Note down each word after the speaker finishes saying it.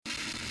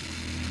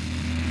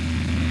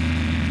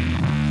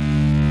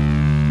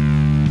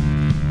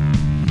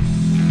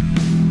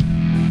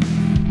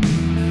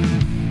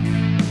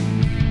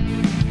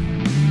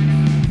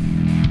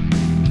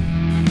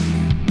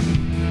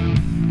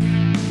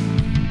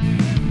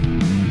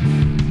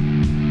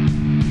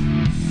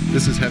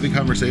This is Heavy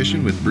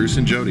Conversation with Bruce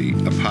and Jody,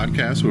 a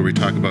podcast where we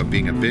talk about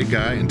being a big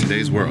guy in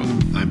today's world.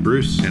 I'm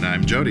Bruce. And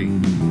I'm Jody.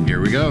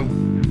 Here we go.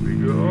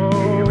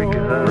 Here we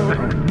go.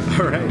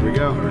 All right, here we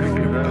go. All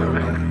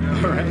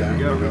right,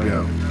 here we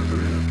go.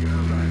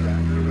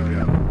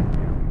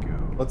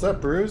 What's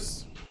up,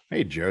 Bruce?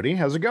 Hey, Jody.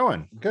 How's it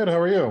going? Good. How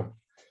are you?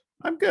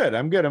 I'm good.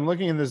 I'm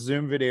looking in this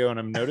Zoom video and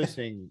I'm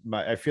noticing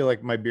I feel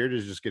like my beard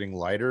is just getting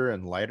lighter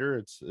and lighter.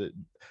 It's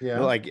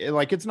like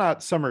it's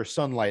not summer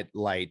sunlight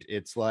light.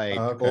 It's like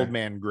old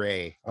man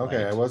gray.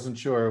 Okay. light. I wasn't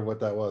sure what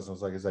that was. I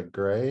was like, is that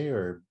gray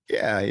or?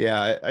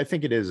 Yeah. I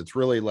think it is. It's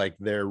really like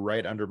they're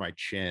right under my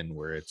chin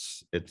where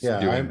it's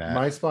doing that.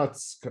 My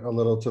spot's a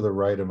little to the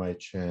right of my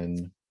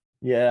chin.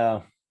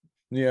 Yeah.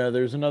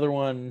 There's another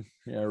one.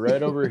 Yeah,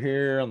 right over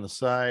here on the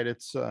side.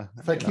 It's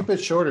if I keep it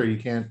shorter, you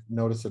can't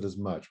notice it as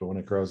much, but when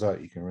it grows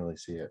out, you can really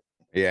see it.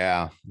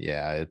 Yeah.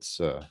 It's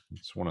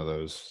one of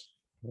those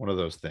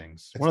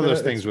things. One of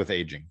those things with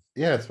aging.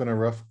 Yeah, it's been a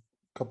rough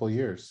couple of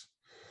years.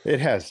 It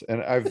has,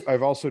 and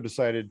I've also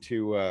decided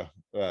to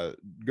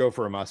go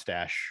for a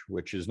mustache,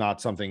 which is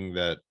not something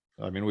that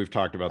we've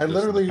talked about. I this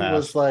literally in the past.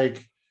 was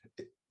like,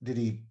 did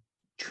he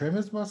trim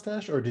his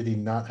mustache or did he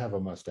not have a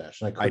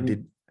mustache? And I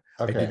did.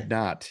 Okay. I did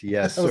not.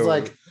 Yes. I was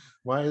like,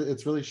 why?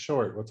 It's really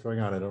short. What's going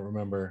on? I don't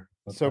remember.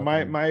 So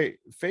my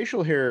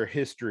facial hair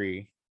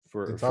history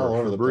for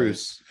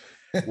Bruce,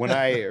 when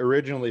I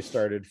originally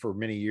started for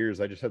many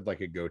years, I just had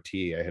like a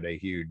goatee. I had a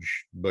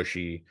huge,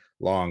 bushy,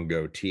 long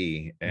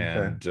goatee.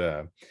 And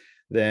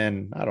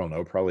then, I don't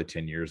know, probably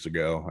 10 years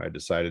ago, I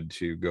decided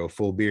to go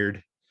full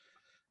beard.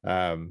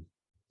 And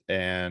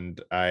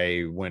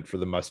I went for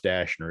the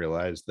mustache and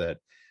realized that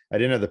I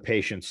didn't have the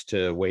patience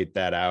to wait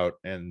that out,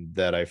 and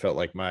that I felt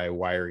like my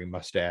wiry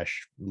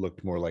mustache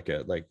looked more like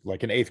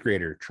an eighth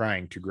grader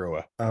trying to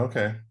grow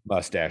a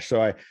mustache.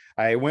 So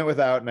I went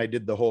without, and I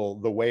did the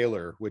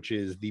whaler, which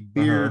is the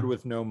beard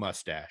with no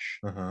mustache.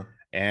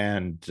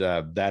 And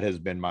that has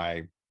been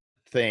my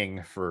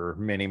thing for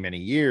many, many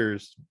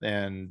years.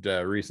 And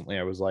recently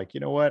I was like,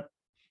 you know what?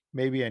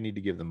 Maybe I need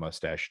to give the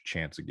mustache a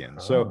chance again.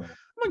 So I'm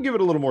gonna give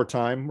it a little more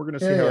time. We're gonna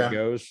see how it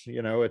goes.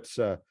 It's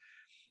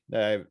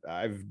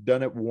I've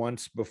done it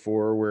once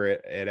before where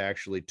it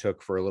actually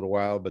took for a little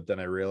while, but then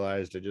I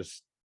realized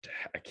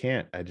I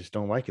can't. I just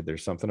don't like it.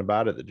 There's something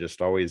about it that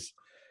just always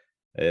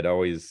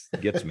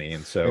gets me.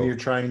 And so and you're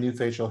trying new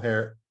facial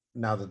hair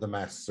now that the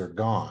masks are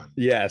gone.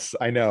 Yes,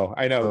 I know.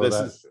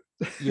 So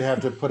you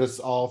have to put us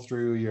all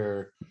through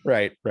your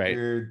right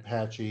weird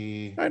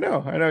patchy. I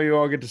know you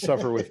all get to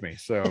suffer with me.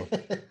 So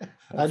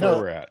I know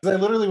where we're at. I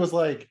literally was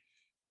like,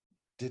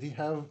 did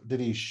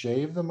he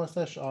shave the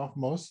mustache off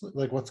mostly?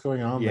 Like, what's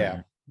going on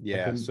there?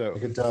 Yeah. So I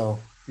could tell.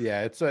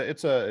 Yeah, it's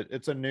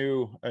a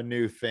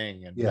new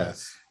thing. And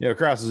yes,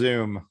 across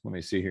Zoom. Let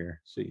me see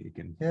here. So you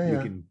can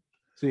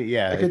see.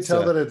 Yeah, I can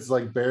tell that it's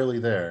like barely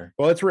there.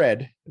 Well, it's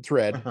red.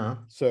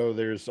 So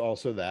there's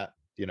also that.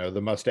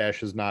 The mustache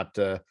has not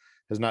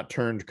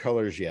turned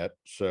colors yet.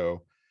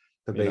 So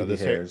the baby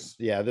hairs.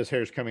 This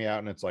hair's coming out,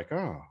 and it's like,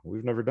 oh,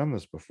 we've never done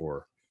this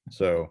before.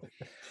 So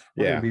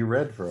it'll be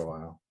red for a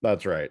while.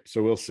 That's right.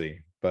 So we'll see.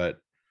 But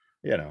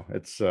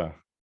it's all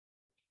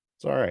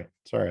right.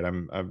 It's all right.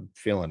 I'm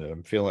feeling it.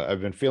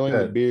 I've been feeling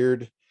the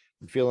beard.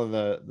 I'm feeling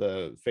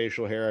the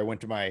facial hair. I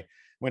went to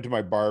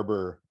my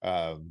barber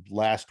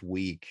last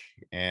week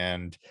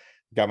and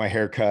got my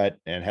hair cut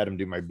and had him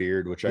do my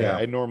beard, which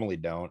I normally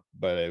don't,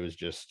 but it was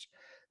just,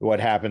 what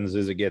happens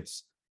is it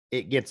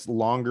gets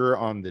longer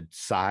on the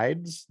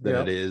sides than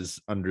it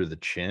is under the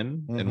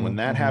chin. And when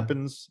that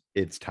happens,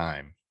 it's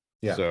time.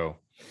 Yeah. So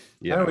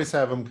I always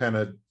have them kind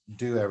of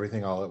do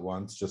everything all at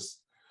once,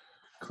 just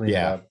clean it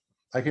up.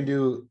 I can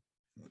do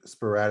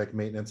sporadic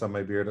maintenance on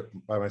my beard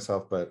by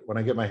myself, but when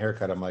I get my hair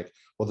cut, I'm like,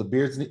 well, the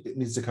beard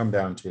needs to come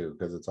down too,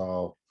 because it's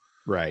all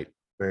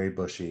very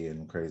bushy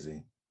and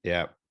crazy.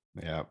 Yeah.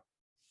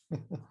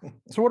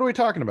 So what are we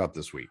talking about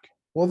this week?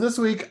 Well, this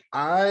week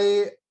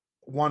I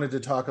wanted to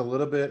talk a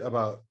little bit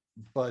about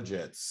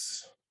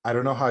budgets. I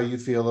don't know how you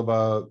feel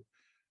about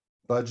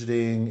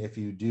budgeting. If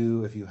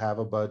you have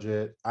a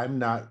budget. I'm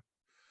not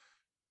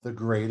the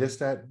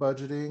greatest at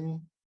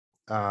budgeting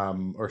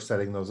or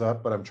setting those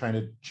up, but I'm trying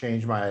to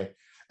change my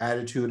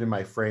attitude and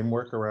my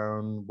framework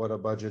around what a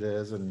budget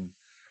is and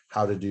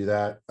how to do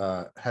that.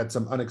 Had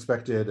some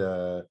unexpected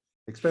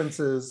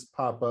expenses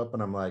pop up,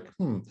 and I'm like,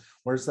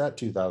 where's that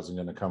 $2,000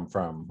 going to come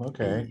from?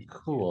 Okay,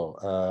 cool.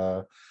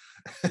 I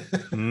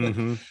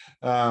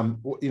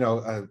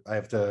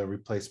have to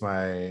replace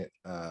my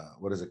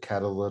what is it,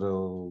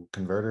 catalytic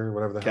converter,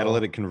 whatever the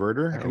catalytic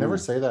converter. I can never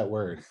say that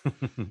word.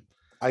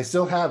 I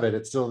still have it.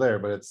 It's still there,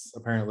 but it's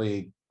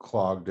apparently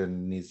clogged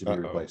and needs to be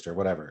replaced or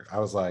whatever. I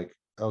was like,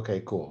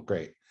 okay, cool,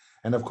 great.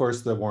 And of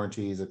course the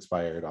warranty's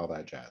expired, all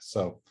that jazz.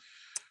 So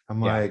I'm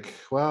like,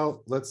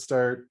 well, let's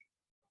start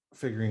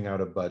figuring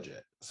out a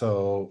budget.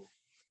 So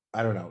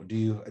I don't know. Do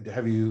you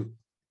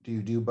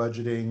do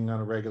budgeting on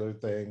a regular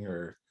thing,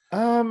 or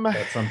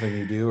that's something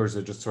you do, or is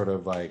it just sort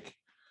of like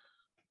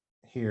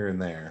here and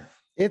there?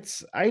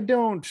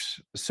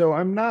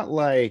 I'm not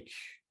like,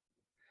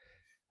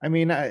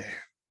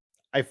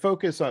 I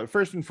focus on,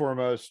 first and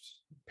foremost,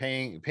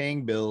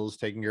 paying bills,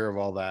 taking care of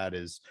all that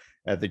is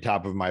at the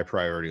top of my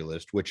priority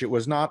list, which it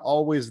was not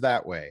always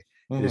that way.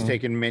 It has Mhm.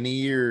 taken many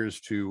years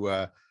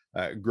to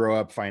grow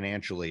up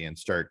financially and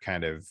start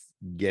kind of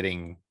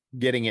getting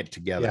it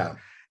together. Yeah.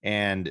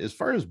 And as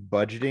far as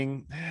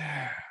budgeting,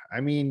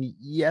 I mean,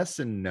 yes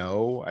and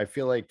no. I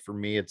feel like for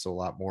me, it's a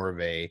lot more of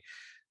a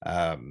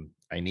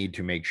I need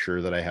to make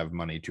sure that I have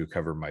money to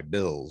cover my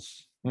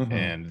bills Mhm.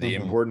 and the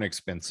Mhm. important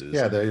expenses.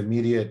 Yeah, the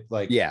immediate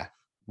like Yeah,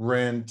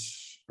 rent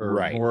or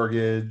right.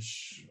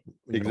 mortgage,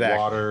 Exactly.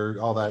 water,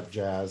 all that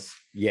jazz.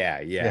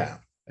 Yeah, yeah.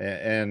 Yeah.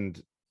 And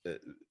uh,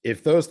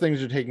 if those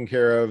things are taken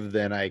care of,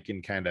 then I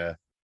can kind of,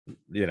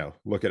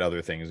 look at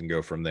other things and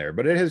go from there.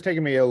 But it has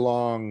taken me a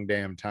long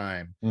damn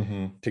time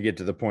Hmm. to get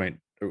to the point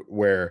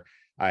where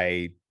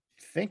I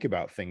think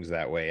about things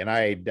that way. And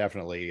I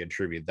definitely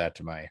attribute that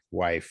to my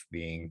wife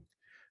being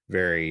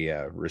very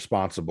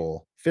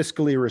responsible,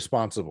 fiscally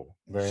responsible.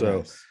 Very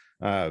So,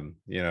 nice.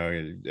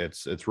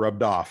 it's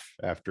rubbed off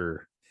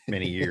after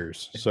many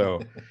years.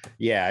 So,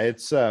 yeah,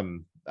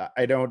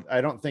 I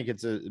don't think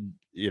it's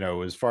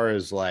as far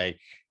as like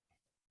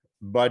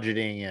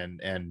budgeting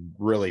and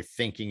really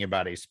thinking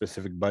about a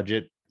specific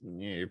budget,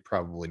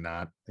 probably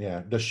not.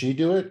 Yeah. Does she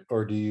do it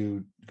or do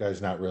you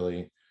guys not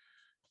really?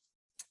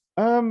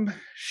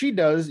 She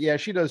does. Yeah,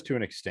 she does to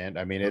an extent.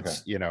 I mean, Okay.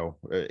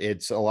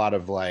 it's a lot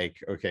of like,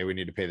 okay, we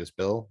need to pay this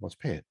bill. Let's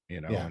pay it, Yeah.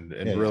 and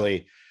Yeah. Yeah.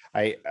 really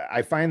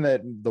I find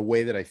that the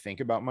way that I think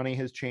about money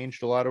has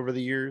changed a lot over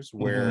the years,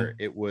 where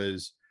Hmm.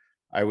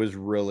 I was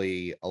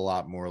really a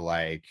lot more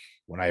like,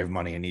 when I have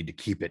money, I need to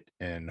keep it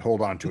and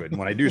hold on to it. And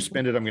when I do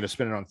spend it, I'm going to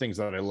spend it on things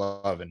that I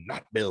love and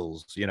not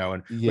bills,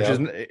 and which is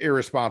Yep.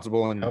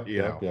 irresponsible. And, Yep.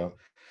 Yep. Yep.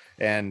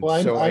 and Well,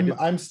 I'm so I I'm did,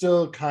 I'm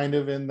still kind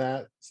of in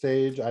that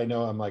stage. I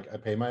know I'm like I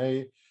pay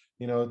my,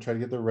 try to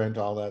get the rent,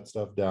 all that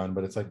stuff done,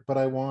 but it's like, but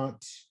I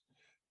want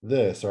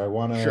this or I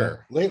want to.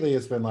 sure. Lately,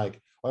 it's been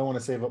like, oh, I want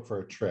to save up for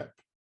a trip.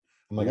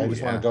 I'm like, I Ooh,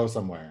 just want to yeah. go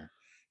somewhere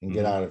and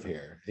get Hmm. out of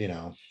here.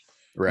 Not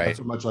Right.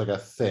 so much like a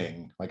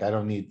thing. Like I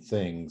don't need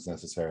things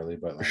necessarily,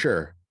 but like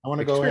Sure. I want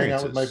to go hang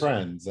out with my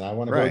Experiences. friends. I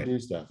want to go Right. do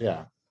stuff.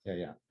 Yeah. Yeah.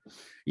 Yeah.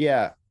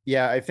 Yeah.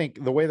 Yeah. I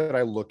think the way that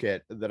I look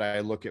at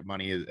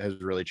money has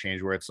really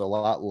changed, where it's a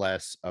lot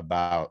less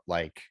about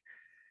like,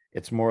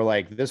 it's more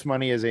like this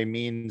money is a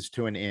means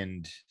to an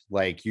end.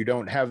 Like, you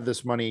don't have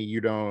this money, you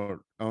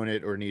don't own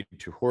it or need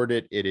to hoard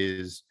it. It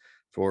is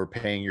for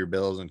paying your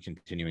bills and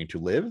continuing to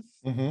live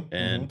Mm-hmm,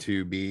 and mm-hmm.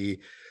 to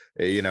be,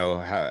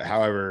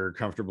 however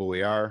comfortable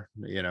we are,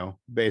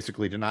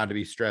 basically to not to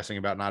be stressing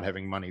about not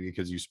having money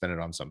because you spend it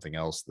on something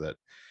else that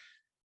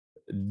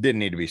didn't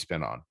need to be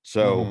spent on.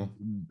 So,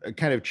 Mm-hmm.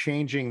 kind of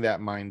changing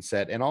that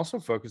mindset and also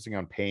focusing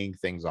on paying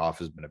things off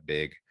has been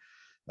a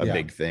Yeah.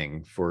 big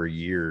thing for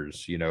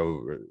years,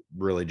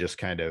 really just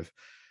kind of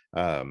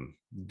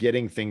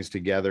getting things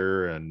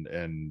together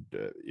and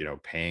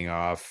paying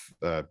off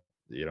the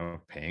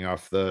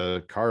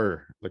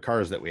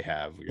cars that we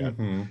have. We got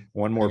Mm-hmm.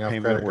 one more Paying off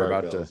payment credit we're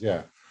card about to. bills.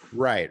 Yeah.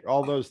 Right,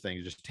 all those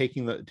things, just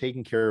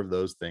taking care of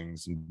those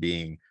things and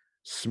being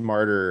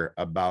smarter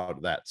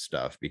about that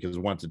stuff, because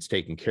once it's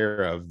taken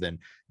care of, then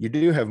you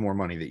do have more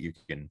money that you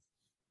can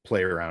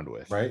play around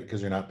with. Right.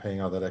 Because you're not paying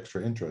all that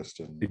extra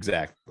interest and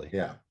Exactly.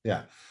 yeah.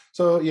 Yeah.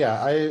 So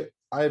yeah,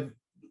 I've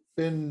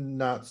been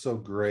not so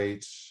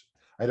great.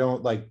 I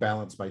don't like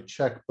balance my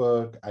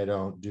checkbook. I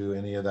don't do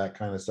any of that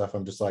kind of stuff.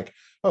 I'm just like,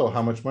 oh,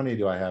 how much money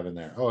do I have in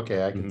there? Oh,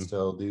 okay, I can Mhm.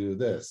 still do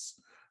this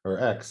or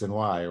X and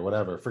Y or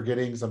whatever.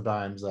 Forgetting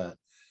sometimes that,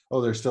 oh,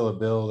 there's still a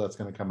bill that's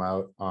going to come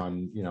out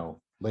on,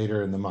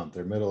 later in the month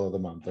or middle of the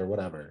month or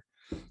whatever.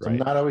 So I'm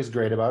Right. not always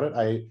great about it.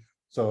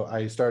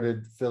 I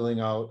started filling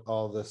out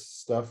all this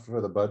stuff for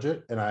the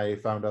budget and I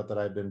found out that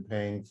I've been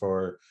paying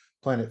for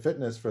Planet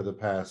Fitness for the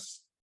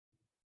past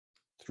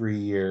 3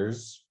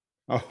 years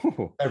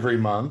Oh, every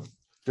month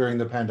during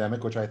the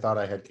pandemic, which I thought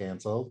I had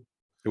canceled.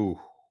 ooh.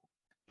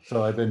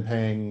 So I've been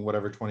paying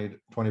whatever 20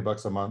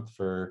 bucks a month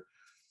for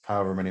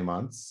however many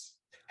months.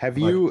 Have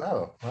I'm like, you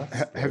oh, that's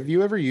have great.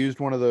 you ever used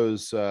one of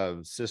those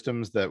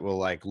systems that will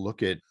like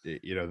look at,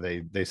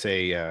 they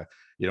say,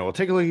 well,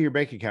 take a look at your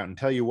bank account and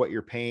tell you what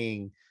you're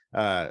paying,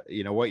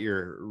 what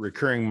your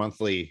recurring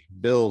monthly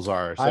bills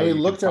are, so I you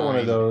can looked at one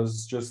of find.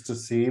 those just to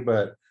see,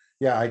 but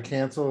yeah, I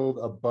canceled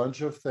a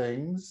bunch of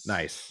things,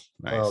 Nice,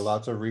 nice.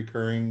 lots of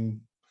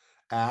recurring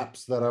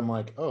apps that I'm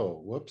like, oh,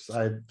 whoops,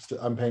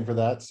 I'm paying for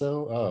that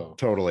still. Oh,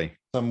 Totally.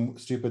 some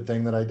stupid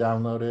thing that I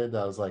downloaded.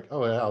 I was like,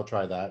 oh yeah, I'll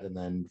try that, and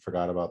then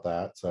forgot about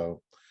that.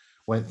 So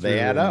went They through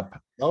add and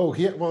up. oh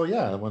yeah, well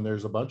yeah, when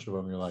there's a bunch of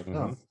them, you're like, Hmm.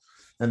 oh,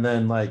 and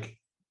then like,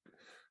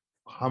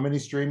 how many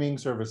streaming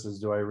services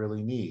do I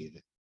really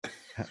need?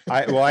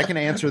 I can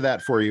answer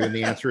that for you, and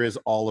the answer is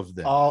all of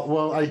them. All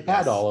well, I had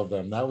Yes. all of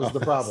them. That was Oh, the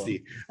I problem.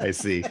 see. I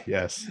see.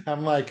 Yes.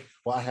 I'm like,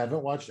 well, I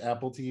haven't watched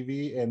Apple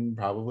TV in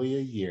probably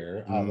a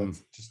year. Mm,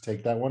 Let's just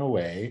take that one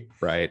away.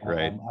 right.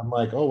 Right. I'm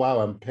like, oh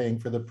wow, I'm paying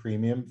for the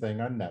premium thing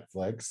on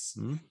Netflix.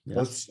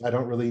 Yes. I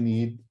don't really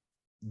need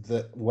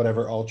the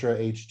whatever Ultra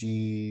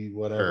HD, Sure.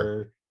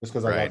 whatever, just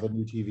because I got Right. the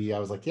new TV. I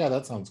was like, yeah,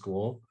 that sounds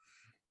cool.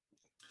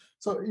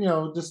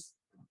 So, just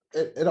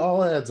it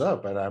all adds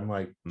up. And I'm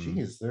like, Mm,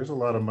 geez, there's a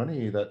lot of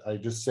money that I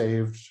just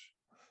saved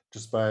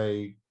just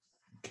by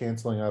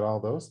canceling out all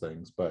those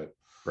things. But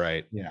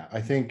right. yeah,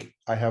 I think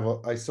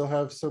I still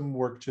have some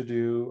work to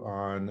do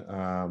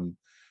on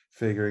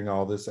figuring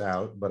all this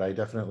out, but I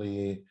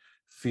definitely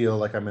feel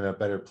like I'm in a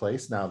better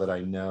place now that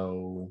I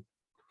know.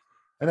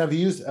 And I've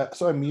used,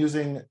 so I'm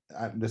using,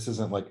 this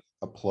isn't like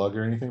a plug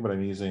or anything, but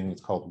I'm using,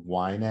 it's called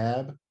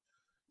YNAB.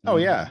 Oh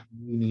You, yeah.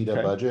 you need a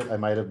Okay. budget. I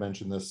might have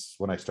mentioned this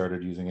when I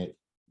started using it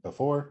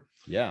before.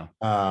 Yeah.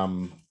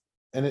 Um,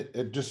 and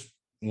it just,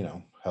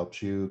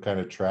 helps you kind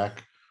of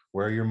track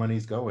where your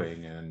money's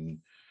going. And,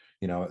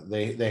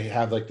 they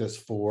have like this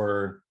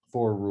four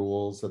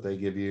rules that they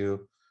give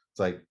you. It's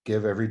like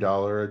give every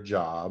dollar a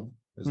job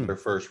is Hmm. their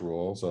first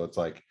rule. So it's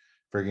like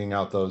figuring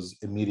out those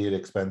immediate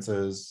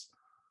expenses,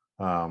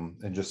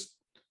 and just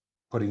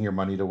putting your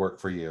money to work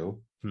for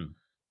you.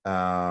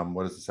 Hmm.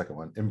 What is the second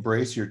one?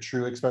 Embrace your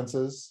true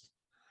expenses.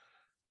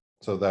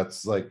 So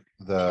that's like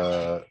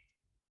the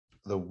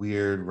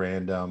weird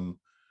random,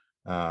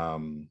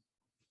 um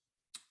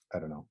I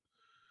don't know,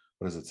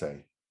 what does it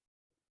say,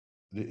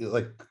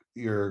 like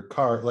your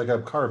car, like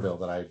a car bill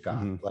that I got,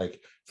 Hmm.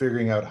 like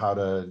figuring out how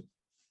to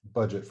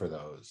budget for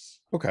those.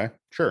 Okay.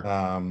 Sure.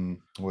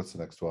 What's the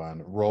next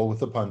one? Roll with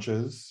the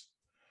punches.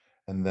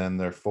 And then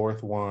their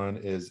fourth one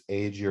is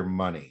age your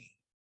money,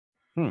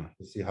 Hmm.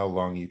 to see how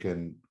long you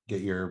can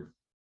get your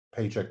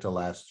paycheck to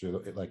last you,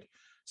 like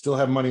still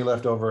have money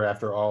left over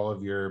after all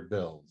of your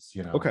bills,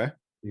 Okay.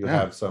 you Yeah.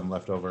 have some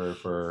left over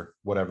for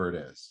whatever it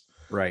is.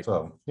 Right.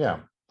 So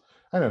yeah,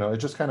 I don't know, it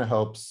just kind of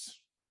helps.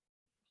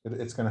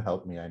 It's going to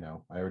help me. I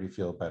know I already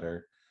feel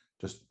better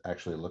just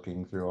actually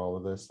looking through all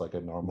of this like a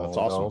That's normal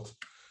awesome. adult,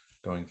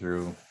 going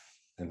through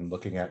and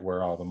looking at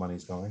where all the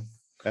money's going.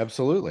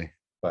 Absolutely.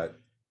 But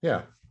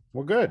yeah,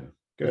 Well, good.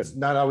 it's Good.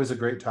 not always a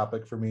great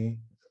topic for me,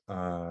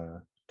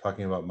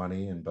 talking about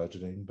money and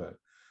budgeting, but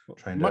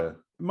trying to.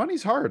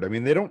 Money's hard. I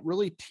mean, they don't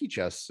really teach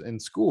us in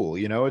school.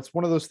 It's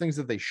one of those things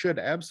that they should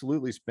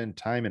absolutely spend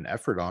time and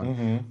effort on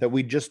Mhm. that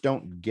we just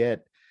don't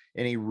get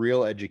any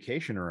real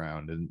education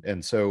around.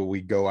 And so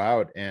we go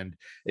out, and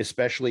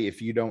especially if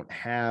you don't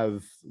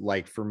have,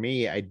 like for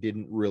me, I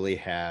didn't really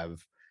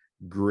have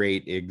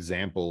great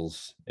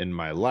examples in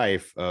my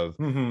life of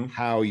Mhm.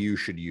 how you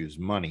should use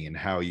money and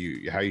how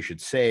you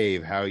should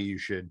save, how you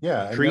should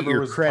Yeah, it treat never your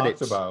was talked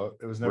credits. about.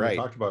 It was never Right.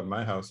 talked about in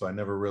my house, so I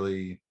never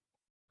really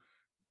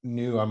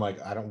knew. I'm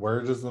like, I don't.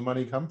 Where does the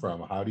money come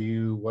from? How do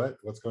you?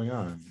 What's going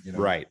on?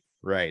 Right.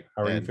 Right.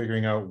 How are you And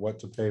figuring out what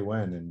to pay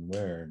when and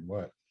where and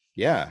what?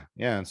 yeah,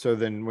 yeah. And so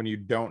then when you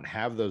don't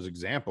have those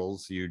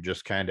examples, you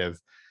just kind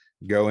of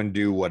go and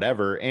do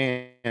whatever.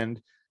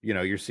 And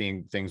you're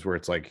seeing things where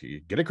it's like you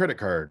get a credit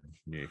card,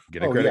 you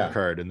get a Oh credit yeah.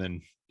 card, and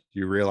then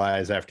you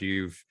realize after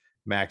you've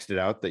maxed it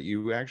out that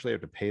you actually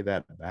have to pay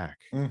that back.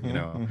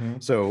 Mm-hmm.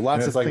 So And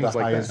lots it's of like the things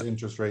like highest that.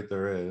 interest rate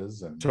there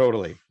is. And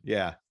Totally.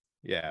 Yeah.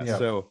 Yeah. yeah,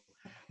 So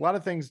a lot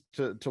of things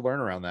to learn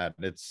around that.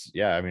 It's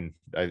yeah, I mean,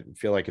 I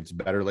feel like it's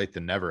better late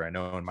than never. I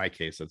know in my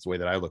case, that's the way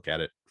that I look at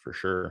it for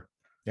sure.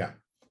 yeah.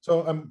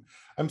 So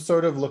I'm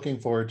sort of looking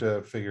forward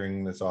to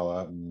figuring this all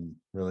out and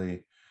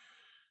really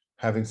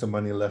having some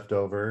money left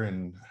over,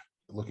 and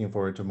looking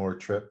forward to more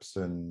trips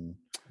and more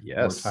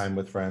Yes. time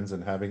with friends,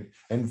 and having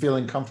and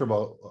feeling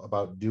comfortable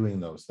about doing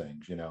those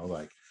things,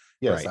 like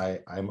yes,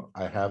 Right.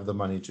 I have the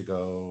money to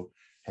go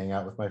hang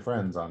out with my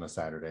friends on a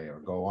Saturday or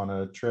go on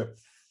a trip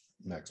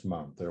next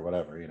month or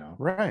whatever.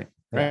 Right.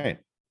 Yeah, Right.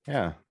 Yeah.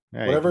 Yeah. You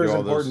can whatever do is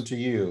all important those. to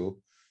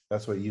you,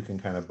 that's what you can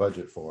kind of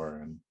budget for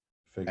and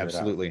figure it out.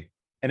 Absolutely.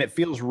 And it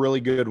feels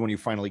really good when you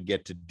finally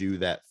get to do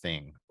that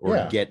thing or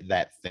Yeah. get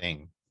that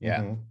thing.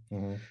 Yeah.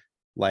 Hmm.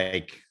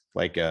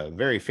 Like a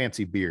very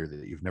fancy beer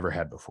that you've never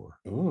had before.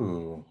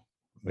 Ooh,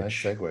 nice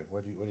Which segue.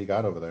 What do you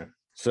got over there?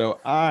 so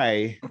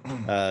I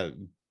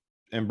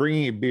am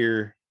bringing a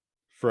beer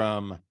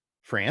from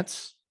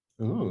France.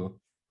 Ooh.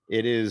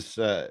 It is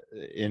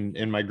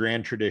in my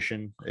grand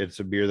tradition.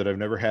 It's a beer that I've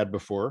never had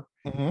before,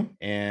 Hmm.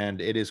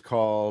 and it is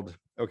called,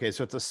 okay,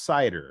 so it's a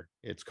cider.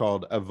 It's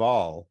called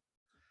Aval,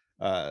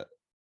 uh,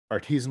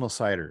 artisanal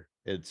cider.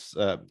 It's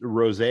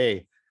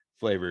rosé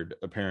flavored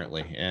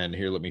apparently. And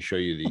here, let me show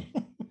you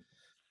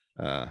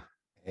uh,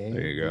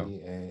 there you go.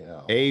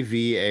 AVAL.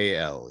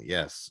 AVAL,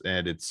 yes,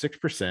 and it's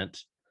 6%,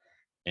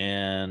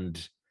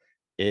 and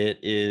it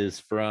is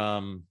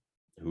from,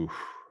 oof,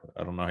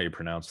 I don't know how you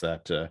pronounce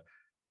that.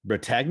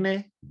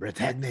 Bretagne,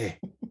 Bretagne.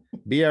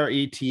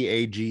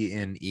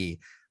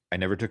 I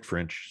never took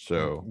French,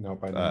 so Nope,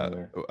 I didn't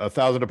either.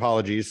 1,000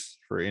 apologies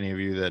for any of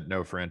you that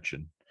know French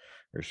and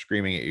are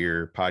screaming at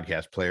your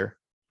podcast player.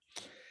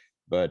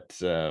 But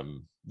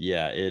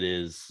yeah, it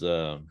is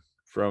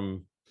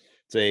from,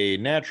 it's a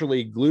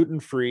naturally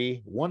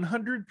gluten-free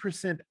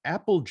 100%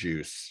 apple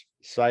juice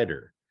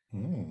cider,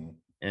 Mm.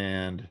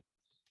 and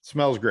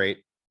smells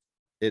great.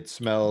 It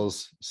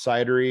smells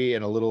cidery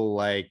and a little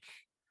like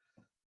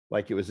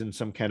it was in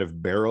some kind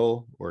of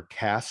barrel or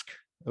cask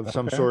of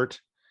some Okay. sort.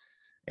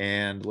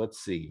 And let's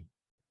see.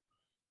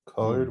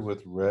 Colored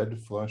with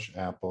red flush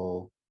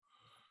apple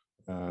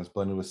It's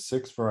blended with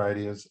 6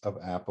 varieties of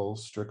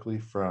apples, strictly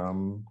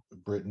from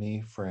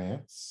Brittany,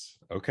 France.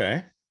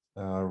 Okay.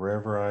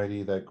 Rare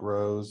variety that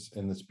grows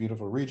in this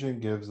beautiful region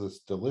gives this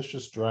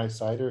delicious dry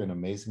cider an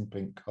amazing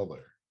pink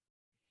color.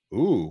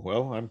 Ooh,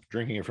 well, I'm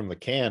drinking it from the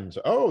cans.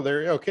 Oh,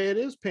 there. Okay, it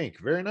is pink.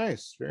 Very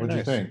nice. Very What'd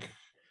you nice. think?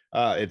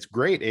 It's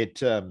great.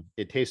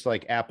 It tastes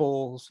like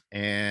apples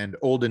and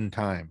olden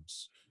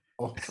times.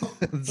 Oh,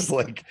 It's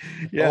like,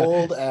 yeah,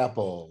 old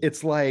apple.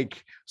 it's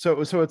like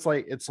so it's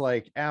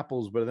like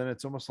apples, but then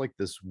it's almost like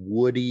this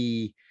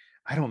woody.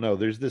 I don't know.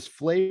 There's this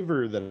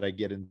flavor that I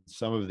get in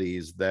some of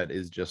these that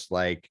is just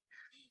like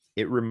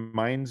it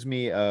reminds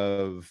me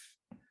of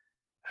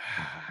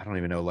I don't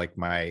even know, like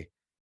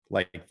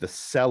the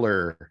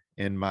cellar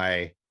in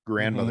my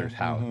grandmother's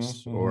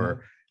house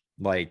or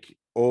like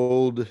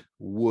old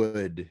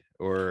wood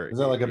or Is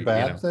that like a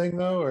bad thing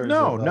though, or is it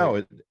no, no,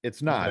 like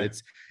it's not. okay?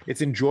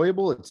 It's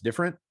enjoyable. It's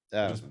different.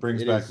 It just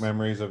brings It back is.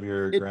 memories of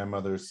your It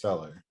grandmother's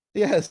cellar.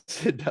 yes,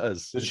 it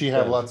does. Does It she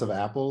have does. lots of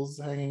apples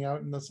hanging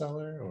out in the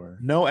cellar, or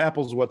No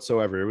apples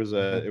whatsoever.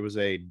 okay? It was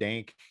a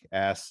dank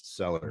ass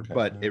cellar, Okay,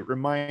 but it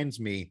reminds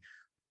me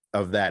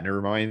of that, and it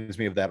reminds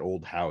me of that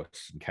old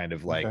house and kind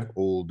of like okay.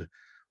 old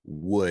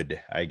wood,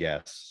 I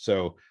guess.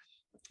 So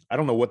I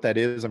don't know what that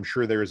is. I'm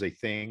sure there is a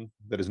thing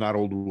that is not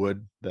old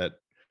wood that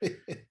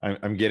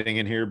I'm getting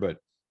in here, but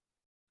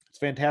it's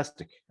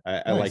fantastic.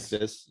 I like Nice.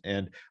 this,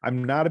 and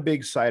I'm not a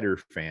big cider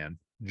fan.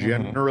 Mhm,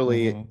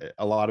 Generally, mhm.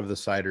 a lot of the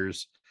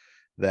ciders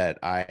that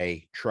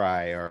I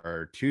try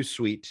are too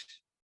sweet,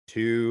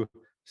 too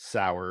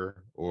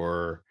sour,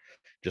 or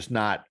just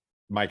not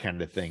my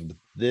kind of thing. But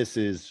this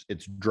is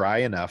it's dry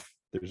enough.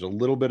 There's a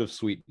little bit of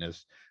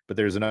sweetness, but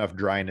there's enough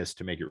dryness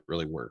to make it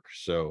really work.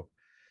 So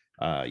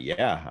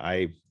yeah,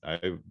 I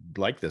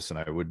like this and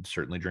I would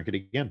certainly drink it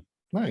again.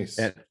 Nice.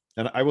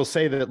 And I will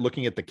say that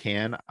looking at the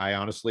can, I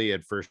honestly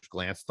at first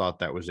glance thought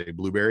that was a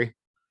blueberry.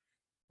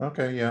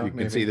 Okay, yeah, You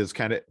can see maybe. this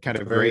kind It's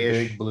a of very big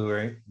grayish.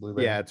 blueberry. Yeah,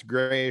 Blueberry. it's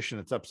grayish and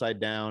it's upside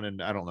down.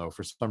 And I don't know,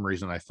 for some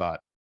reason I thought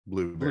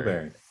blueberry.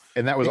 Blueberry.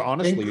 And that was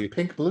honestly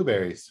Pink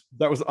blueberries.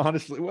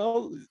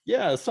 well,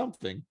 yeah,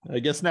 something. I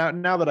guess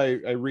now that I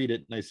read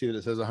it and I see that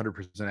it says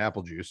 100%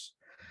 apple juice,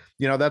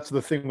 that's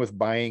the thing with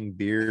buying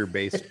beer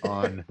based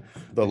on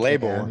the The can.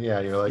 label.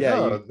 Yeah, you're like, Yeah,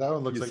 oh, that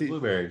one looks you like see,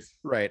 blueberries.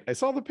 right. I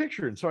saw the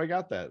picture and so I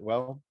got that.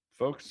 Well,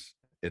 folks,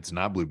 it's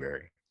not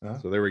blueberry. Huh?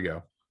 So there we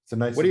go. It's a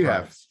nice What do you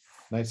have? surprise.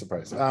 Nice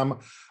surprise.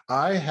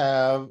 I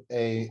have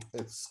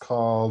it's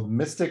called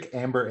Mystic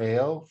Amber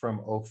Ale from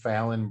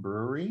O'Fallon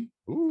Brewery,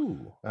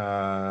 Ooh.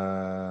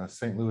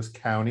 St. Louis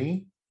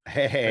County,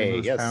 St. Hey,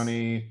 Louis yes.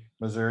 County,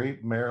 Missouri,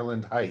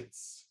 Maryland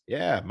Heights.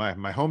 Yeah, my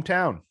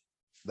hometown.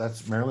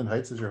 That's Maryland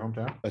Heights is your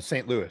hometown?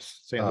 St.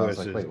 Louis. St. I was Louis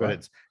like, is, wait, but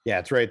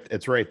what?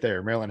 it's right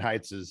there. Maryland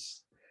Heights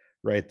is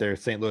right there.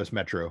 St. Louis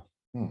Metro.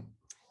 Hmm.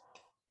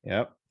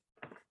 Yep.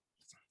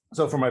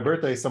 So for my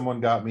birthday, someone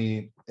got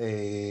me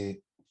a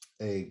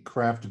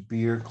craft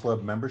beer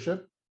club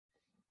membership.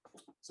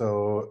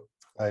 So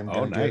I'm Oh,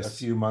 gonna get a nice.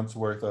 few months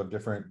worth of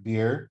different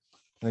beer,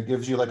 and it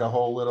gives you like a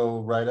whole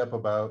little write up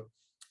about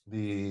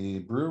the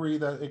brewery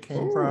that it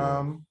came Oh,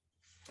 from.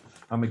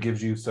 It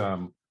gives you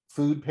some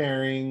food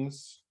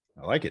pairings,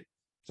 I like it.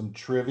 some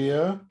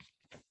trivia.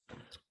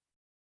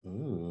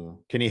 Ooh.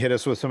 Can you hit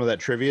us with some of that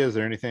trivia? Is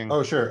there anything?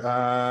 Oh, sure.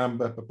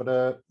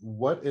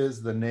 What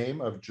is the name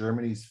of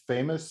Germany's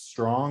famous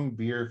strong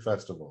beer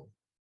festival?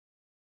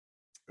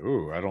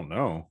 Ooh, I don't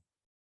know.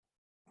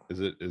 Is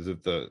it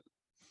the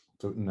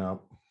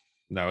No,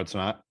 no, it's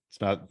not. It's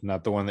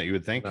not the one that you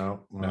would think.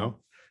 no, No.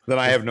 Then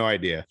I It's have no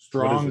idea. What is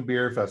Strong it?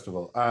 Beer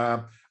Festival.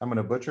 I'm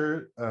gonna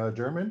butcher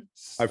German.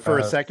 For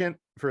a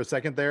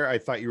second there, I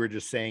thought you were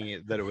just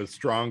saying that it was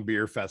Strong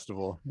Beer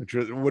Festival, which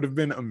would have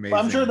been I'm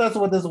sure amazing. that's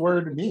what this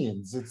word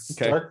means. It's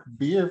Okay. Stark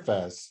Beer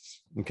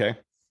Fest. Okay.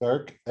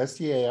 Stark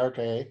STARK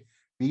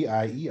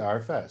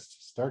BIER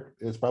Fest. Stark.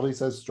 It probably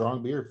says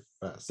Strong Beer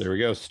Fest. There we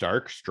go.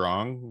 Stark,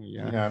 strong.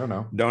 Yeah. Yeah, I don't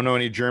know. Don't know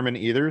any German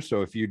either.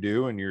 So if you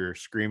do and you're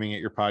screaming at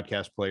your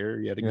podcast player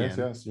yet again,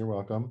 Yes, you're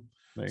welcome.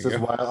 there It you says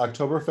go. while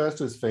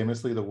Oktoberfest is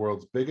famously the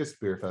world's biggest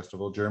beer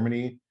festival,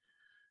 Germany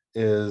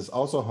is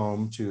also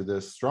home to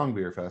this Strong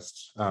Beer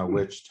Fest,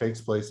 which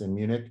takes place in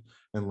Munich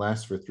and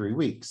lasts for 3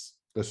 weeks.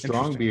 The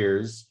strong Interesting.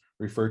 beers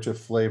refer to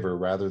flavor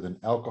rather than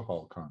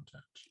alcohol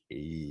content.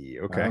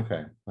 Okay.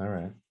 Okay. All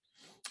right.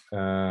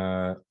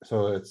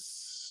 So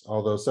it's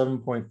although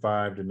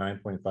 7.5 to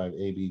 9.5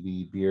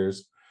 ABV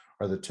beers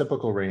are the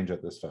typical range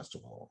at this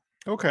festival.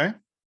 Okay.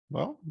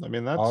 Well, I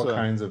mean All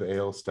kinds of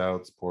ale,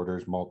 stouts,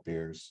 porters, malt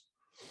beers.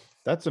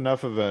 that's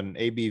enough of an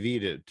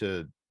ABV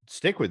to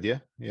stick with you,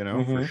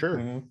 for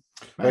sure.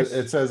 But Nice.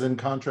 it says in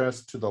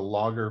contrast to the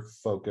lager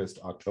focused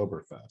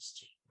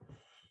Oktoberfest.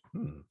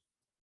 Hmm.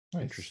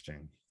 Nice.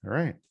 Interesting. All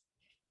right.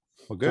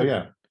 Well, So good.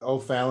 yeah,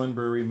 O'Fallon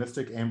Brewery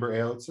Mystic Amber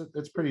Ale.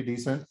 It's pretty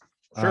decent.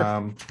 Sure.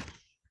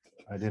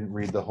 I didn't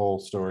read the whole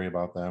story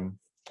about them.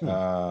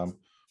 Hmm.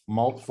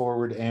 Malt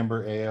forward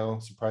amber ale,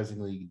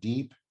 surprisingly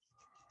deep,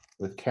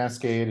 with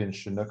Cascade and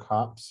Chinook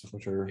hops,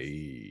 which are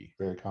Hey.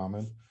 very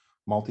common.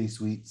 Malty,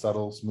 sweet,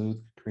 subtle,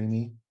 smooth,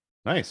 creamy.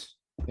 Nice.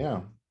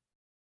 Yeah.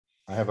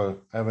 I have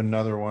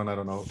another one. I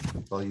don't know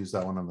if I'll use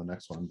that one on the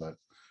next one, but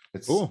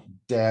it's Cool.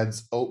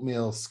 Dad's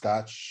original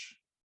Scotch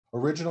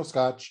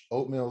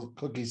oatmeal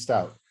cookie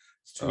stout.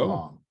 It's too Oh,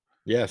 long.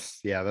 yes.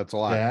 Yeah, that's a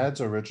lot.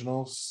 Dad's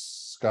original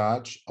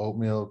Scotch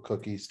oatmeal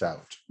cookie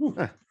stout. Whew.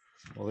 Huh.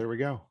 Well, there we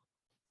go.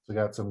 We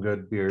got some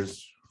good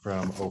beers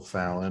from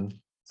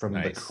O'Fallon from the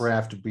Nice.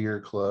 Craft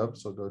Beer Club.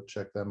 So go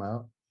check them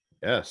out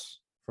Yes.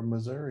 from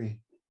Missouri.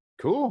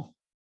 Cool.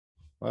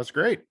 Well, that's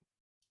great.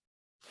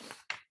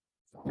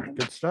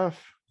 Good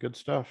stuff. Good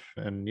stuff.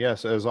 And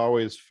yes, as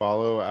always,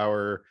 follow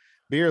our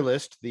beer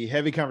list, the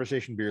Heavy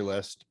Conversation beer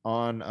list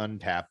on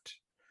Untapped,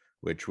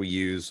 which we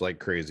use like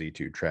crazy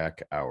to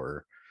track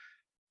our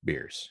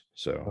beers.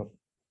 So,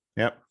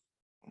 yep.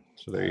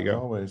 So there you As go.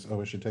 always. Oh,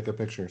 we should take a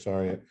picture.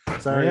 Sorry, Oh,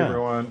 yeah.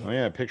 everyone. Oh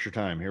yeah, picture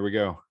time. Here we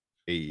go.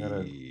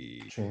 Gotta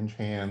Hey, change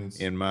hands.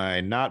 in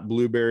my not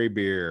blueberry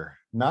beer.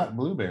 Not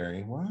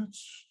blueberry. What?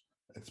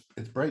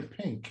 It's bright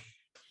pink.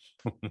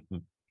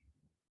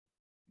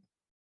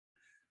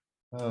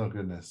 Oh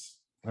goodness.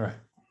 All right.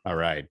 All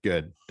right,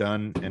 good.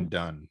 Done and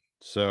done.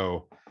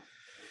 So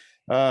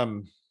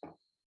um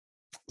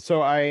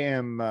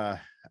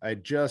I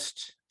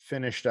just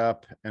finished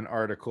up an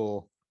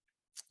article,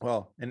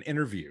 well, an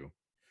interview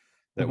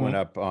that went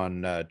up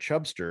on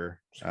Chubster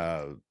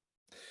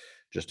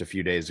just a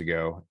few days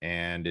ago,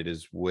 and it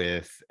is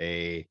with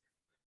a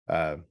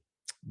uh,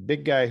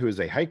 big guy who is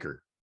a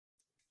hiker,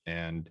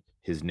 and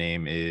his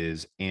name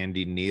is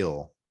Andy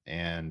Neal,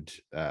 and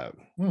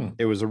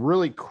it was a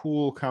really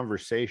cool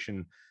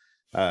conversation,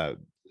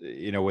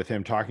 with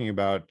him talking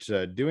about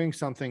doing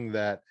something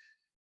that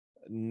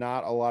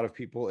not a lot of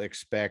people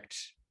expect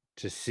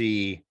to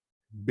see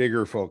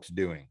bigger folks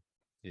doing,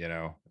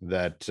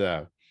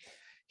 that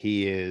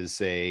he is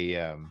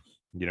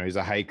he's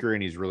a hiker,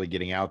 and he's really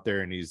getting out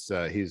there, and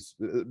he's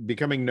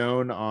becoming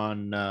known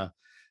on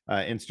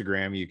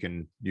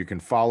Instagram. You can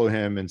follow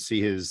him and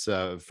see his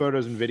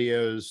photos and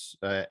videos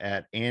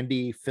at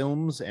Andy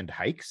Films and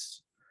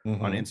Hikes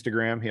on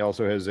Instagram. He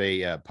also has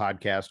a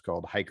podcast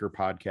called Hiker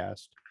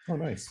Podcast. Oh,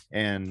 nice.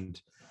 And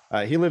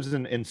he lives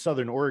in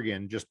Southern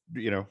Oregon, just,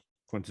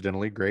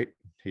 coincidentally, great.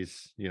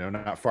 He's,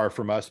 not far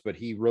from us, but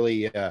he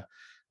really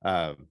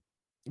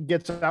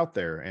gets out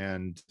there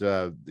and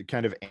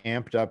kind of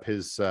amped up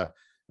his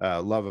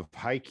love of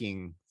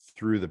hiking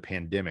through the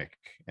pandemic.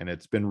 And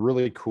it's been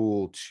really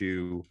cool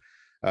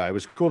it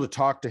was cool to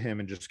talk to him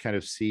and just kind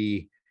of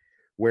see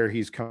where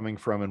he's coming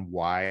from and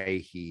why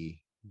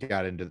he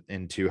got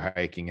into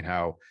hiking, and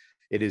how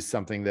it is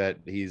something that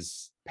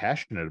he's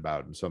passionate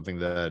about and something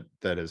that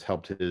has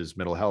helped his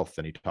mental health.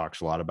 And he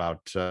talks a lot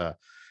about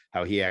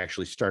how he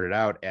actually started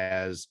out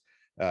as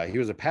he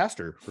was a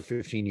pastor for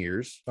 15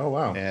 years. Oh,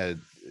 wow.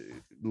 And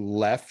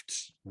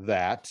left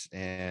that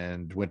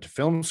and went to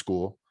film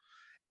school,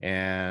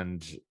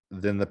 and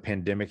then the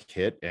pandemic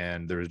hit,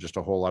 and there was just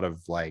a whole lot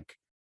of like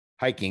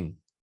hiking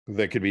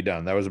that could be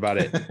done. That was about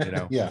it.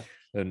 Yeah.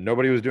 And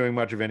nobody was doing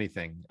much of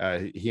anything.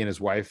 He and his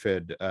wife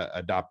had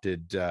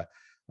adopted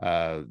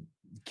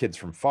kids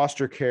from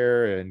foster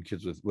care and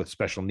kids with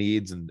special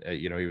needs. And,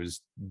 he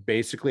was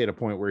basically at a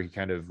point where he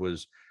kind of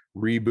was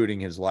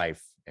rebooting his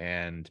life,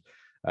 and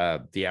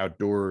the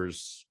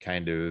outdoors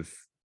kind of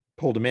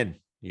pulled him in,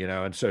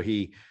 and so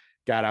he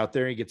got out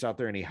there, he gets out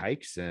there and he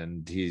hikes,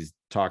 and he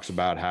talks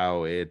about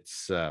how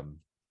it's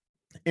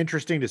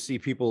interesting to see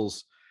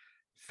people's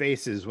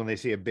faces when they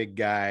see a big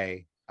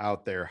guy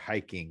out there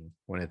hiking,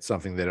 when it's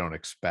something they don't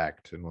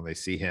expect, and when they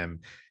see him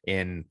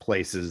in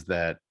places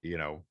that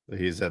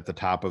he's at the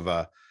top of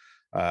a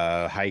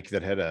hike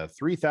that had a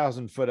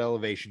 3,000-foot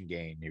elevation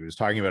gain. He was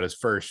talking about his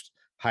first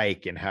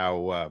hike and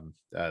how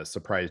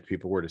surprised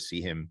people were to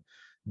see him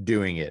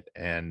doing it,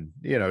 and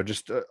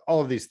just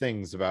all of these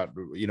things about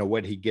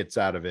what he gets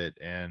out of it,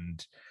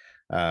 and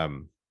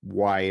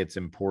why it's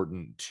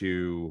important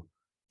to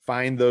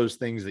find those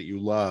things that you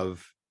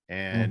love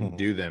and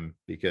do them,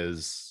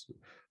 because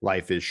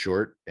life is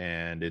short,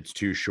 and it's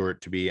too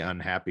short to be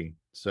unhappy.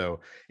 So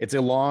it's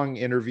a long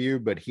interview,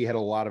 but he had a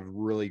lot of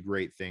really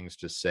great things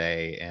to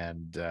say,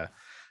 and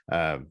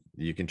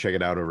you can check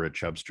it out over at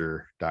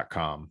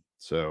chubster.com.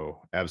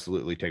 So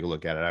absolutely take a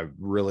look at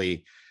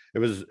it. It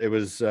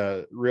was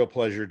a real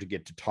pleasure to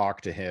get to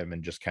talk to him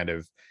and just kind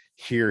of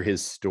hear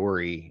his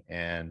story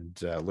and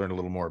learn a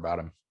little more about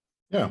him.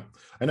 Yeah,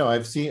 I know.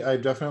 I've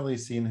definitely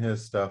seen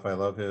his stuff. I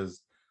love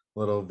his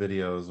little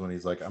videos when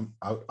he's like, I'm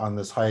out on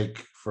this hike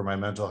for my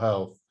mental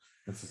health.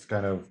 It's just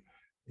kind of,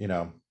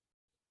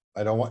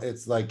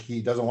 it's like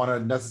he doesn't want to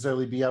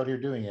necessarily be out here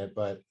doing it,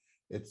 but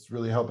it's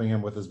really helping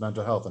him with his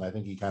mental health. And I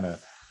think he kind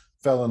of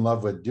fell in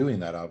love with doing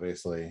that,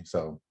 obviously.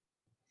 So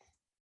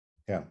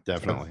yeah,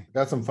 Definitely.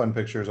 got some fun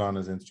pictures on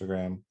his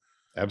Instagram.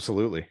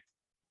 Absolutely.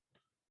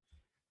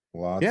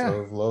 Lots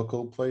of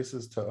local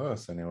places to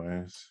us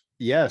anyways.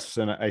 Yes,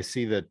 and I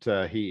see that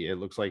it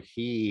looks like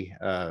he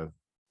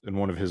in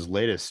one of his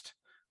latest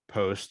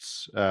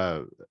posts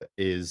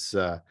is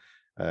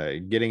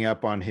getting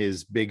up on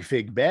his big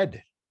fig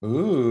bed.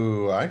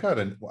 Ooh, I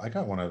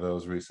got one of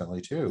those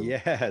recently too.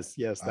 Yes,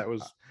 I, that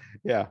was,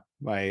 yeah,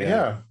 my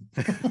yeah.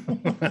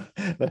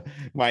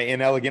 my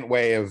inelegant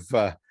way of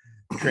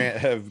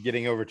of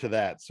getting over to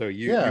that. So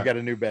you Yeah, got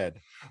a new bed.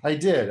 I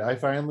did. I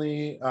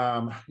finally,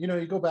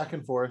 you go back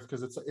and forth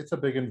because it's a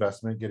big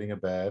investment getting a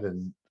bed,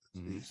 and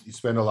Mhm. you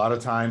spend a lot of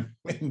time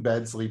in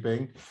bed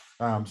sleeping.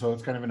 So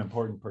it's kind of an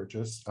important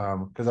purchase.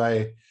 Because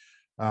I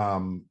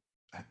um,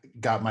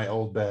 got my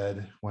old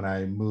bed when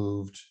I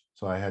moved,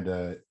 so I had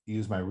to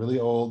use my really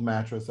old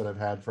mattress that I've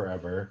had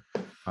forever.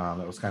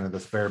 That was kind of the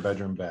spare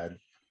bedroom bed.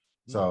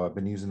 So I've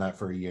been using that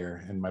for a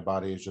year, and my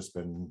body has just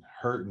been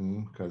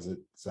hurting because it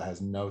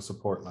has no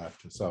support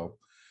left. So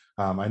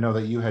I know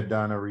that you had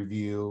done a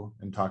review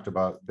and talked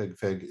about Big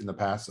Fig in the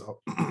past.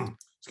 So,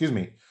 excuse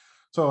me.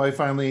 So I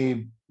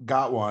finally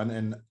got one,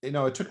 and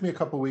it took me a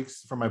couple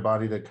weeks for my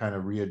body to kind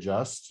of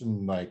readjust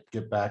and like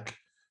get back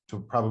to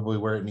probably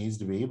where it needs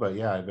to be. But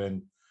yeah, I've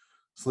been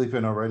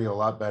sleeping already a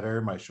lot better.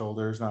 My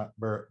shoulder's not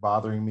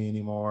bothering me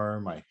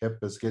anymore. My hip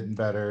is getting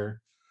better.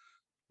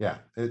 Yeah,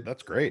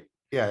 That's great.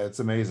 yeah, it's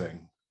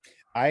amazing.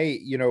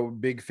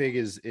 Big Fig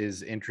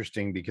is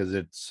interesting because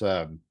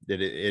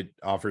it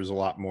offers a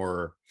lot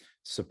more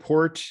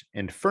support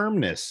and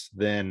firmness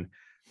than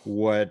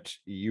what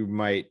you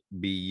might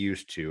be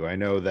used to. I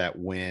know that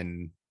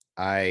when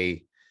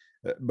I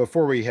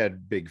before we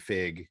had Big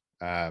Fig,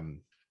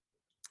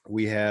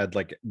 we had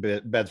like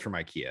beds from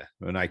IKEA,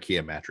 an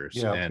IKEA mattress,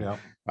 Yeah, and yeah,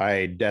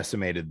 I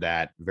decimated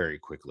that very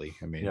quickly.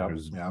 I mean, it yeah,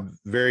 was yeah.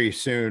 very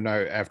soon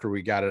after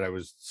we got it, I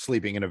was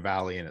sleeping in a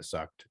valley and it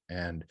sucked.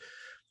 And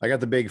I got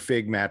the Big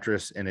Fig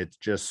mattress, and it's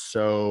just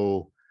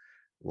so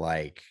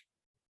like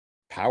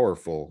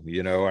powerful.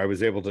 I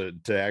was able to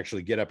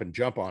actually get up and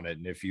jump on it.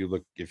 And if you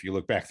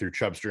look back through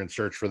Chubster and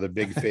search for the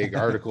Big Fig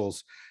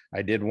articles,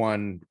 I did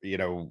one.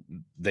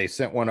 They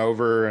sent one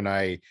over, and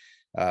I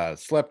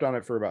slept on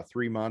it for about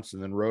 3 months,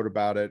 and then wrote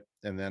about it.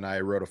 And then I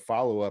wrote a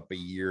follow up a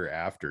year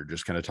after,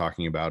 just kind of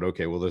talking about,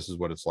 okay, well, this is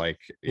what it's like.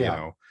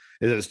 Yeah.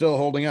 Is it still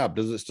holding up?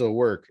 Does it still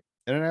work?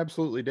 And it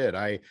absolutely did.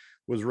 I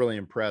was really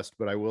impressed,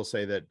 but I will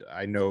say that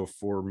I know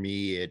for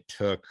me, it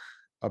took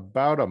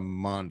about a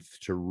month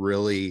to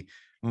really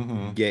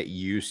Hmm. get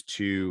used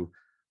to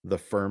the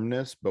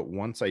firmness. But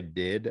once I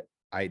did,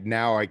 I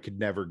could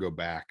never go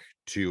back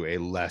to a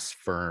less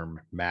firm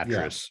Yeah.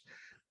 mattress.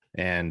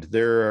 And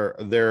there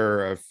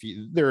are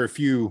a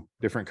few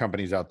different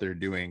companies out there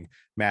doing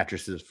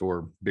mattresses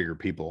for bigger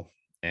people.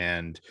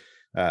 And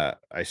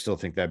I still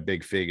think that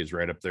Big Fig is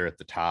right up there at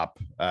the top.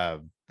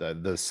 The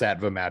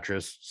Satva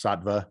mattress,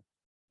 Satva,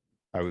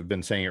 I've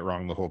been saying it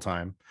wrong the whole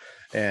time.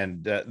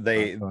 And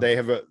they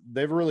have a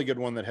really good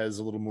one that has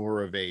a little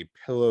more of a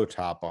pillow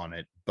top on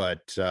it,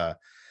 but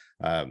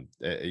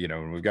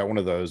we've got one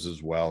of those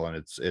as well, and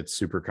it's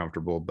super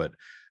comfortable. But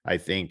I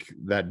think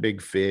that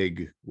Big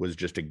Fig was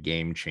just a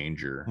game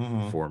changer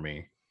Hmm. for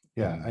me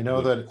Yeah, I in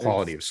know the that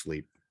quality of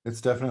sleep.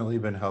 it's definitely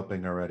been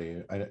helping already.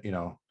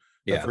 The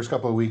Yeah. first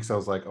couple of weeks I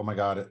was like, oh my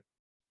God,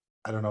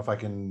 I don't know if I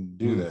can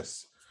do Mm.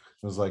 this.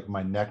 It was like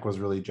my neck was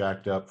really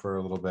jacked up for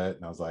a little bit,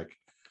 and I was like,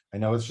 I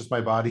know it's just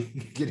my body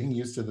getting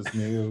used to this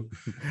new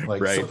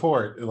like Right.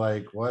 support.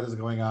 Like, what is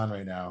going on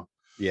right now?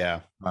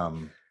 Yeah.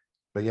 Um,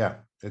 but yeah,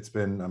 it's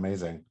been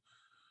amazing.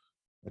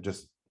 I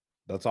just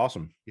That's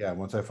awesome. Yeah,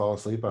 once I fall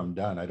asleep, I'm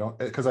done. I don't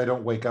because I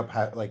don't wake up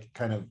like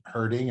kind of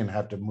hurting and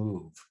have to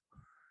move.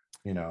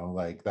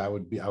 Like that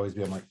would be always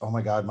be. I'm like, oh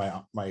my God,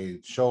 my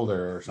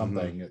shoulder or Mhm.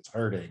 something, it's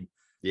hurting. And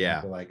I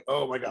Yeah. feel like,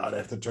 oh my God, I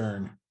have to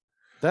turn.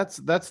 That's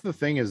the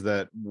thing, is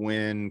that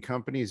when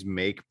companies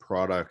make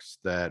products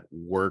that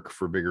work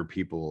for bigger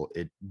people,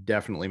 it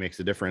definitely makes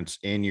a difference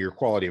in your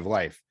quality of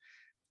life.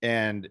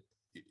 And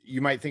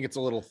you might think it's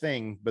a little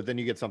thing, but then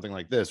you get something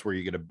like this where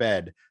you get a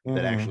bed that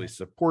Hmm. actually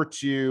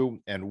supports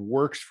you and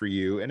works for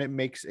you, and it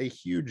makes a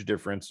huge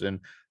difference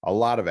in a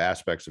lot of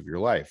aspects of your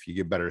life. You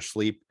get better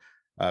sleep.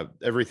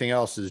 Everything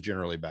else is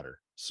generally better.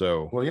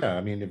 So, Well, yeah,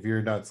 I mean, if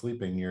you're not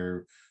sleeping,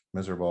 you're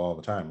miserable all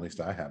the time. At least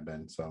I have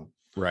been. So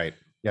right.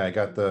 yeah, I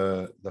got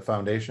the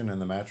foundation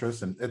and the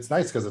mattress, and it's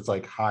nice because it's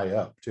like high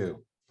up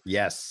too.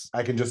 Yes,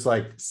 I can just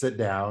like sit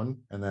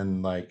down, and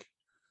then like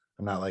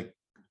I'm not like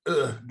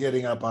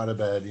getting up out of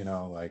bed,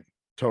 like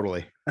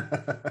totally.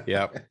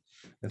 Yep.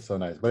 it's so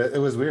nice. But it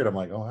was weird. I'm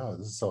like, oh wow,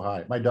 this is so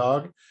high. My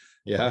dog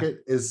Yeah. Bucket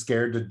is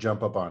scared to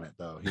jump up on it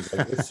though. He's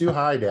like, it's too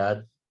high,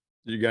 Dad.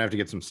 You're gonna have to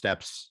get some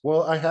steps.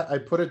 Well, I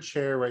put a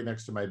chair right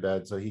next to my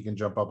bed so he can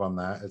jump up on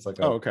that. It's like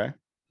Oh, a okay.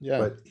 Yeah.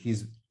 but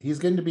he's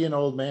getting to be an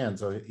old man,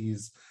 so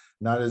he's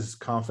not as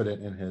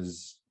confident in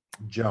his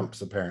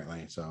jumps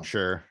apparently. So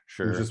Sure.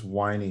 he was Sure. just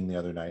whining the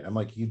other night. I'm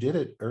like, you did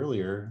it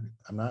earlier.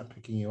 I'm not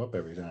picking you up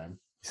every time.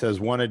 He says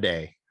one a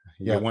day.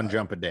 You get Yeah, one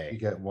jump a you day.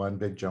 get one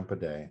big jump a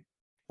day.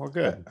 Well,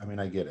 good. I mean,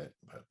 I get it,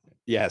 but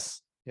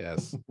Yes.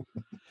 Yes.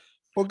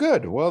 Well,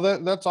 good. Well,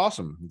 that's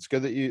awesome. It's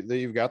good that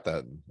you've got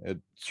that. It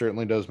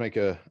certainly does make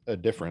a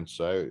difference.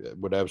 I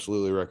would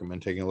absolutely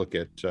recommend taking a look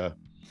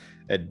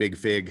at Big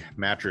Fig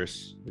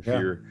mattress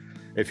yeah.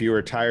 if you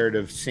are tired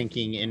of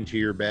sinking into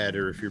your bed,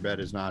 or if your bed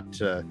is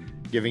not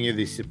giving you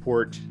the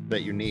support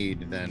that you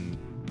need. Then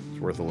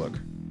worth a look.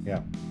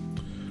 Yeah.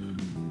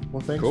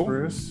 Well, thanks, Cool.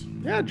 Bruce.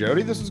 Yeah,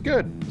 Jody, this is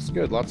good. This is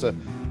good. Lots of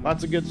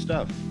good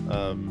stuff.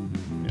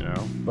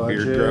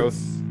 Beard growth,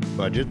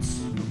 budgets,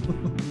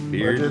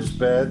 beards, Budgets,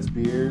 beds,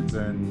 beards,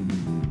 and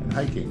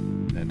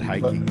hiking. and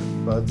hiking.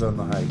 Buds on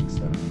the hikes.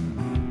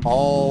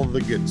 All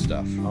the good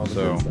stuff. All the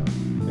so, good stuff.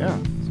 yeah,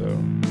 so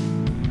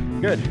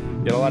good.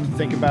 Got a lot to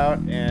think about,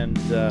 and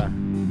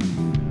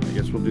I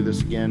guess we'll do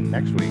this again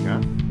next week,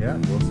 huh? Yeah,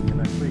 we'll see you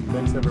next week.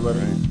 Thanks, everybody.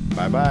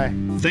 Bye-bye.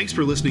 Thanks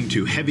for listening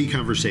to Heavy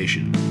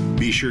Conversation.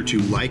 Be sure to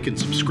like and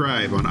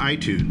subscribe on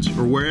iTunes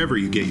or wherever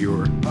you get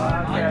your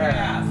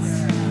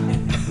Podcast.